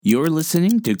You're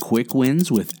listening to Quick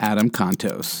Wins with Adam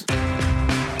Contos.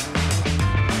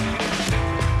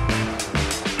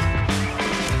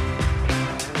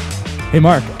 Hey,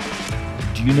 Mark,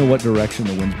 do you know what direction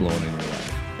the wind's blowing in your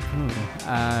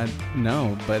life?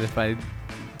 No, but if I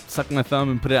suck my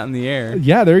thumb and put it out in the air.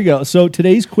 Yeah, there you go. So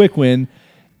today's quick win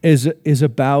is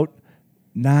about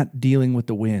not dealing with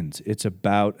the winds. It's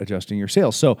about adjusting your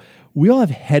sails. So we all have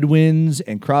headwinds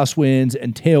and crosswinds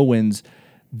and tailwinds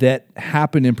that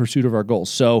happen in pursuit of our goals.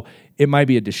 So it might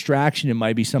be a distraction. It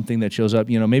might be something that shows up.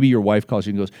 You know, maybe your wife calls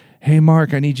you and goes, "Hey,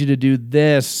 Mark, I need you to do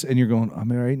this." And you're going,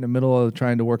 "I'm right in the middle of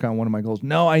trying to work on one of my goals."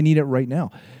 No, I need it right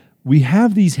now. We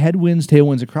have these headwinds,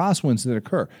 tailwinds, and crosswinds that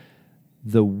occur.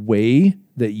 The way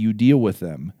that you deal with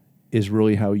them is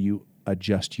really how you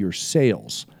adjust your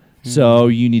sails. So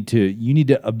you need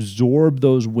to absorb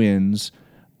those winds,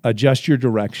 adjust your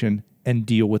direction, and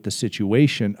deal with the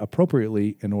situation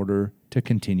appropriately in order to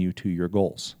continue to your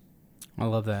goals. I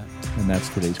love that. And that's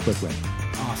today's quick win.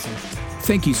 Awesome.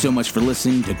 Thank you so much for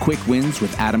listening to Quick Wins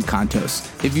with Adam Contos.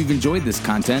 If you've enjoyed this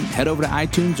content, head over to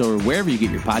iTunes or wherever you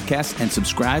get your podcasts and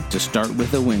subscribe to Start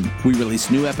With a Win. We release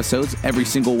new episodes every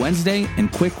single Wednesday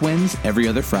and quick wins every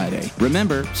other Friday.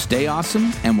 Remember, stay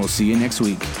awesome, and we'll see you next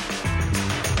week.